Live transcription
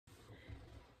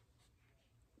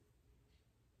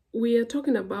We are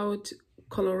talking about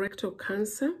colorectal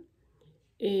cancer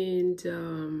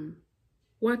and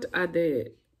what are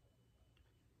the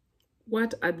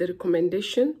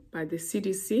recommendation by the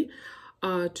CDC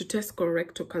to test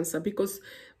colorectal cancer, because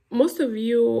most of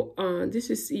you, this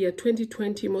is year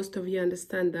 2020, most of you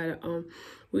understand that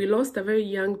we lost a very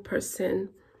young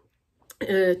person,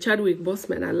 Chadwick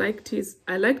Boseman. I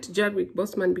liked Chadwick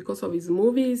Boseman because of his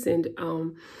movies and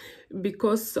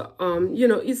because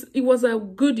he was a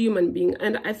good human being.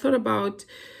 And I thought about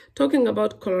talking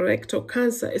about colorectal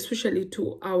cancer, especially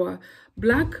to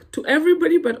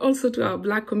everybody, but also to our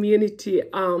Black community,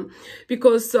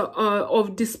 because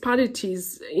of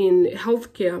disparities in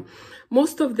healthcare.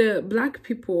 Most of the Black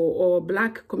people or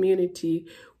Black community,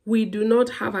 we do not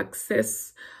have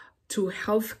access to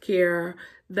healthcare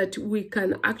that we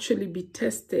can actually be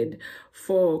tested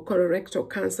for colorectal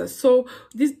cancer. So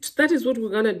that is what we're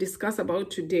going to discuss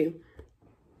about today.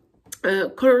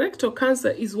 Colorectal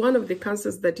cancer is one of the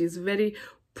cancers that is very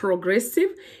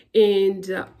progressive, and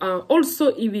also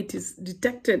if it is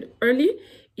detected early,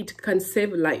 it can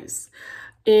save lives.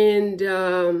 And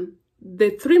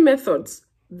the three methods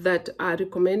that are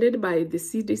recommended by the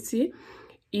CDC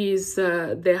is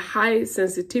the high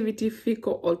sensitivity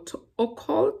fecal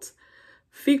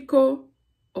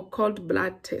occult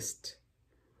blood test.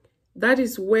 That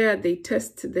is where they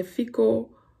test the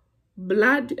fecal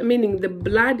blood, meaning the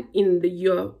blood in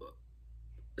your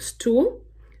stool.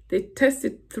 They test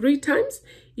it 3 times.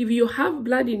 If you have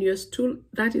blood in your stool,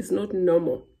 that is not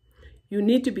normal. You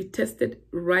need to be tested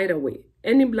right away.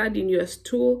 Any blood in your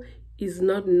stool is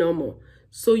not normal,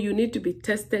 so you need to be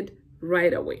tested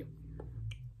right away.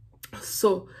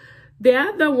 So the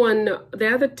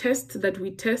other test that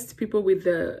we test people with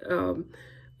the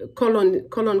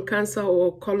colon cancer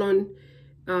or colon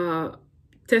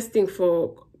testing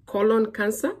for colon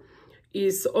cancer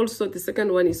is also, the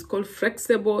second one is called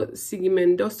flexible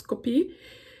sigmoidoscopy.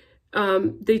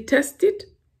 They test it.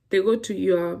 They go to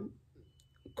your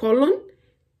colon.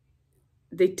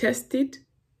 They test it.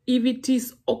 If it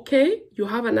is okay, you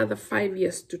have another 5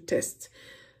 years to test.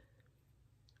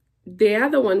 The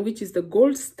other one, which is the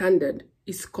gold standard,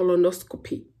 is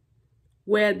colonoscopy,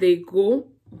 where they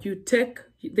go,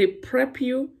 they prep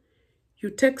you, you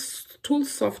take stool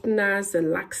softeners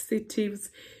and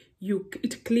laxatives,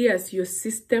 it clears your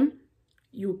system,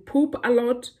 you poop a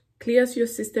lot, clears your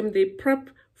system, they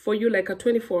prep for you like a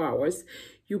 24 hours,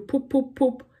 you poop.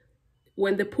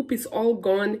 When the poop is all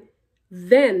gone,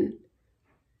 then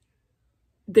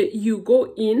you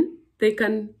go in. They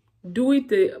can do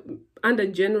it under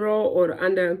general or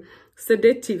under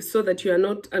sedative so that you are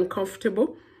not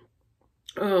uncomfortable.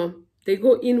 They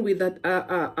go in with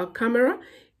a camera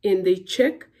and they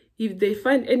check. If they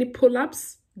find any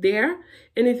polyps there,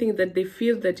 anything that they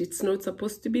feel that it's not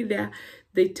supposed to be there,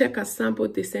 they take a sample,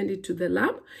 they send it to the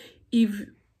lab. If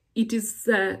it is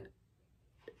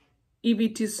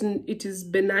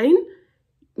benign,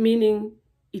 meaning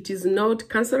it is not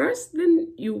cancerous,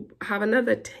 then you have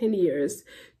another 10 years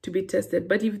to be tested.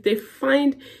 But if they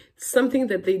find something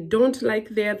that they don't like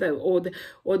there, or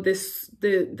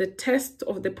the test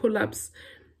of the polyps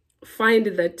find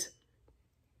that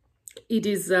it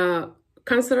is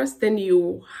cancerous, then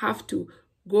you have to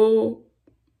go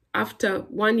after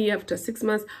 1 year, after 6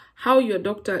 months, how your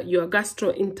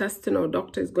gastrointestinal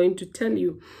doctor is going to tell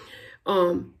you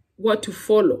what to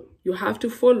follow. You have to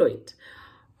follow it.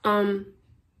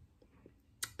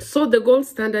 So the gold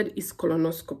standard is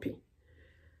colonoscopy.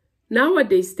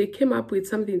 Nowadays, they came up with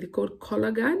something they call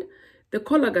Cologuard. The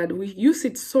Cologuard, we use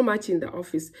it so much in the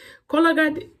office.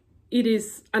 Cologuard, it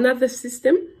is another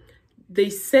system. They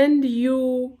send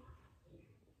you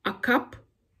a cup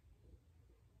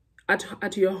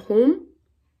at your home.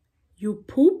 You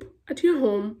poop at your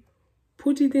home,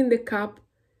 put it in the cup,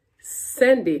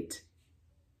 send it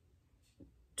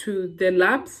to the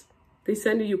labs. They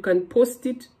send it, you can post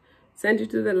it, send it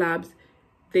to the labs.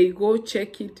 They go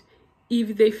check it.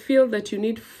 If they feel that you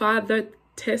need further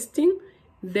testing,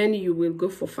 then you will go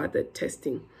for further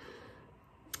testing.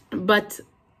 But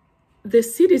the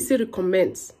CDC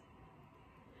recommends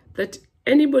that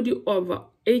anybody over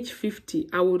age 50,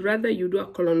 I would rather you do a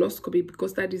colonoscopy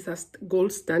because that is a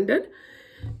gold standard.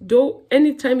 Though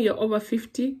anytime you're over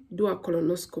 50, do a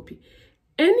colonoscopy.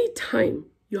 Anytime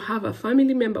you have a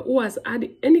family member who has had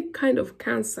any kind of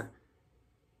cancer,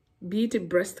 be it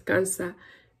breast cancer,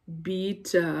 be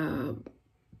it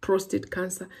prostate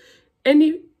cancer,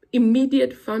 any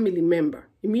immediate family member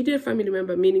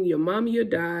meaning your mom, your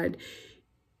dad,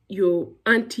 your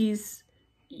aunties,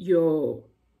 your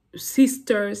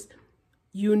sisters,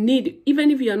 you need, even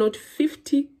if you are not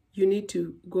 50, you need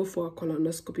to go for a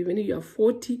colonoscopy. Even if you are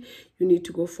 40, you need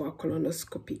to go for a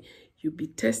colonoscopy. You be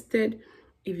tested.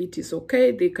 If it is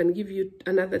okay, they can give you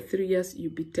another 3 years, you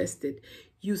be tested.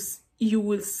 You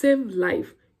will save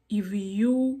life if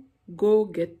you go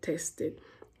get tested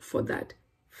for that.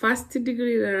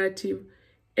 First-degree relative,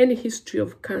 any history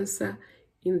of cancer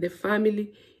in the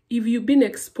family. If you've been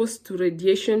exposed to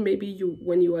radiation, maybe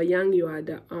when you were young, you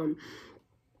had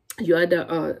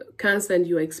cancer and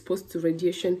you are exposed to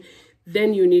radiation,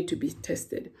 then you need to be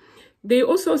tested. They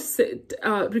also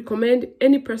recommend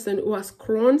any person who has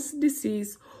Crohn's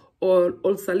disease or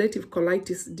ulcerative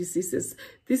colitis diseases.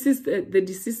 This is the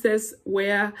diseases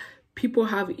where people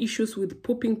have issues with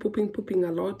pooping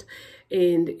a lot,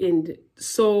 and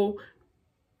so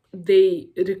they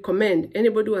recommend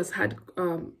anybody who has had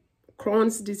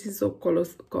Crohn's disease or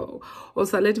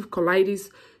ulcerative colitis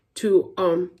to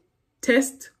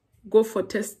go for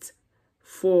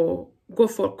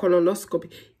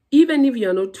colonoscopy, even if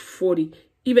you're not 40,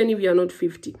 even if you're not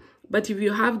 50. But if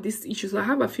you have these issues, I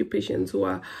have a few patients who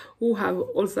have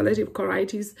ulcerative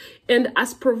colitis, and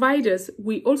as providers,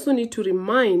 we also need to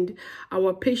remind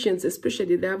our patients,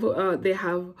 especially they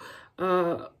have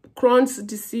Crohn's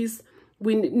disease.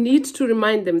 We need to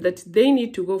remind them that they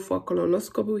need to go for a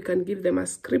colonoscopy. We can give them a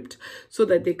script so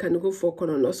that they can go for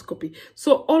colonoscopy.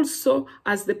 So also,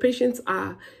 as the patients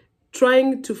are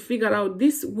trying to figure out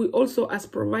this, we also as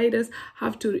providers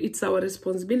have to, it's our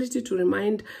responsibility to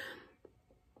remind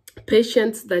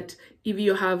patients that if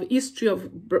you have history of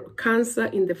cancer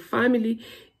in the family,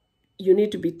 you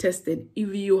need to be tested.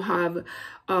 If you have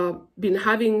been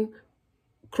having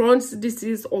Crohn's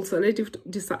disease, ulcerative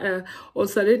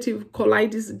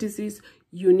colitis disease,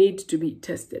 you need to be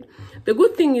tested. The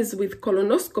good thing is with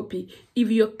colonoscopy, if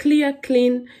you're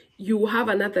clean, you have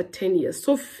another 10 years.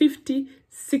 So 50,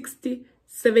 60,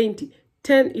 70,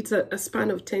 10, it's a span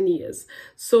of 10 years.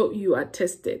 So you are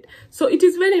tested. So it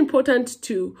is very important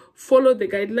to follow the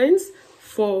guidelines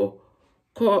for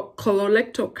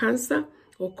colorectal cancer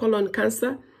or colon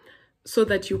cancer so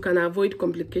that you can avoid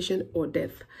complication or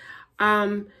death.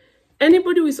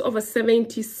 Anybody who is over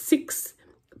 76,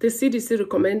 the CDC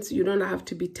recommends you don't have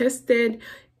to be tested.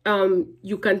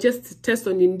 You can just test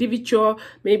on individual.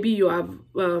 Maybe you have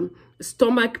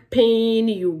stomach pain,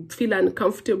 you feel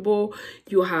uncomfortable,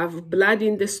 you have blood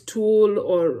in the stool,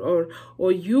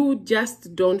 or you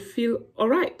just don't feel all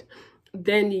right.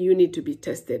 Then you need to be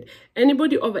tested.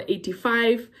 Anybody over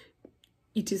 85,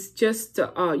 it is just,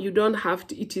 you don't have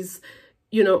to, it is,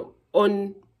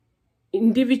 on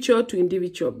individual to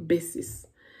individual basis.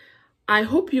 I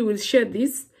hope you will share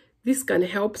this. This can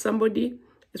help somebody,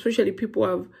 especially people who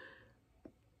have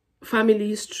family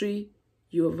history,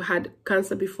 you have had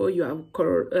cancer before, you have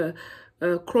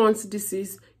Crohn's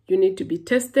disease, you need to be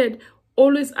tested.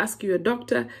 Always ask your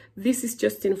doctor. This is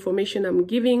just information I'm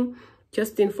giving,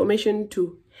 just information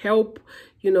to help,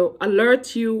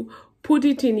 alert you, put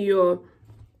it in your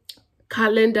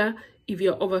calendar if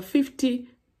you're over 50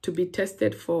 to be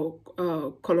tested for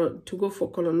to go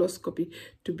for colonoscopy,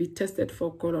 to be tested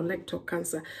for colorectal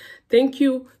cancer. Thank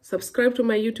you. Subscribe to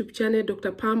my YouTube channel,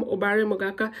 Dr. Pam Obare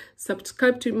Mogaka.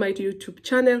 Subscribe to my YouTube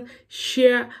channel.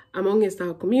 Share amongst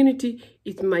our community.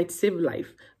 It might save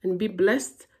life. And be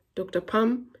blessed. Dr.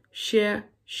 Pam, share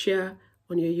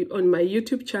on my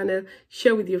YouTube channel.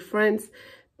 Share with your friends.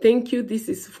 Thank you. This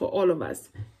is for all of us.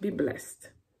 Be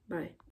blessed. Bye.